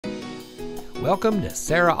Welcome to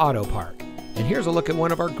Serra Auto Park, and here's a look at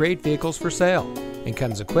one of our great vehicles for sale. It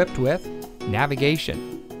comes equipped with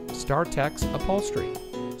navigation, StarTex upholstery,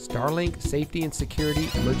 Starlink safety and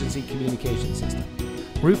security emergency communication system,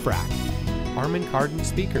 roof rack, Harman Kardon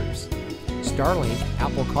speakers, Starlink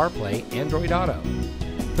Apple CarPlay Android Auto,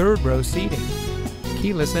 third row seating,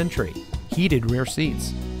 keyless entry, heated rear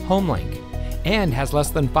seats, HomeLink, and has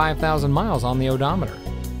less than 5,000 miles on the odometer.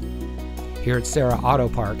 Here at Serra Auto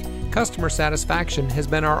Park, customer satisfaction has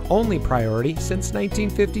been our only priority since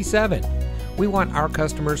 1957. We want our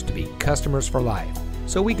customers to be customers for life,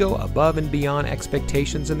 so we go above and beyond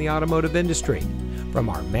expectations in the automotive industry. From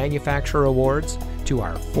our manufacturer awards to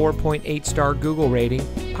our 4.8-star Google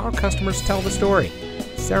rating, our customers tell the story.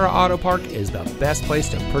 Serra Auto Park is the best place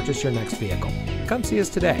to purchase your next vehicle. Come see us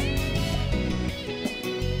today.